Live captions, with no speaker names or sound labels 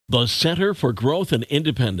The Center for Growth and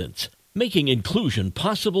Independence, making inclusion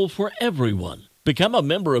possible for everyone. Become a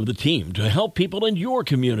member of the team to help people in your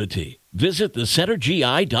community. Visit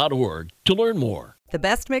thecentergi.org to learn more. The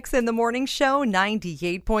best mix in the morning show,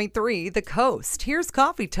 98.3 The Coast. Here's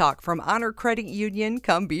Coffee Talk from Honor Credit Union.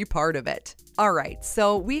 Come be part of it. All right,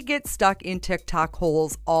 so we get stuck in TikTok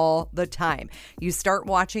holes all the time. You start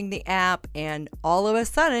watching the app and all of a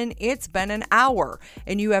sudden it's been an hour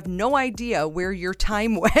and you have no idea where your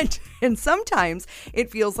time went. And sometimes it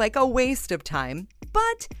feels like a waste of time,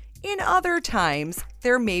 but in other times,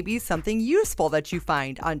 there may be something useful that you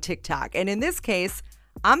find on TikTok. And in this case,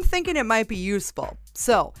 I'm thinking it might be useful.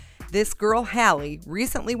 So, this girl, Hallie,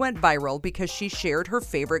 recently went viral because she shared her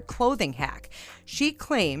favorite clothing hack. She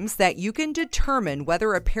claims that you can determine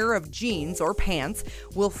whether a pair of jeans or pants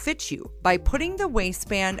will fit you by putting the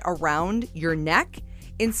waistband around your neck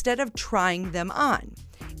instead of trying them on.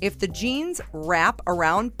 If the jeans wrap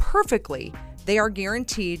around perfectly, they are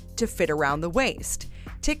guaranteed to fit around the waist.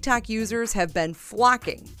 TikTok users have been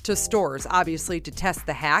flocking to stores, obviously, to test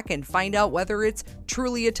the hack and find out whether it's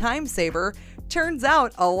truly a time saver. Turns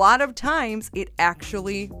out a lot of times it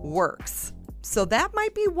actually works. So that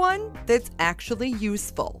might be one that's actually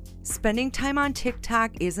useful. Spending time on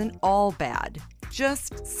TikTok isn't all bad.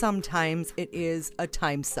 Just sometimes it is a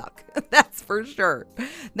time suck. That's for sure.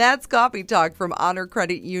 That's Coffee Talk from Honor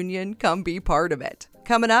Credit Union. Come be part of it.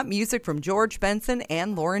 Coming up, music from George Benson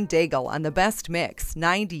and Lauren Daigle on the best mix,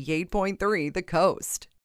 98.3 The Coast.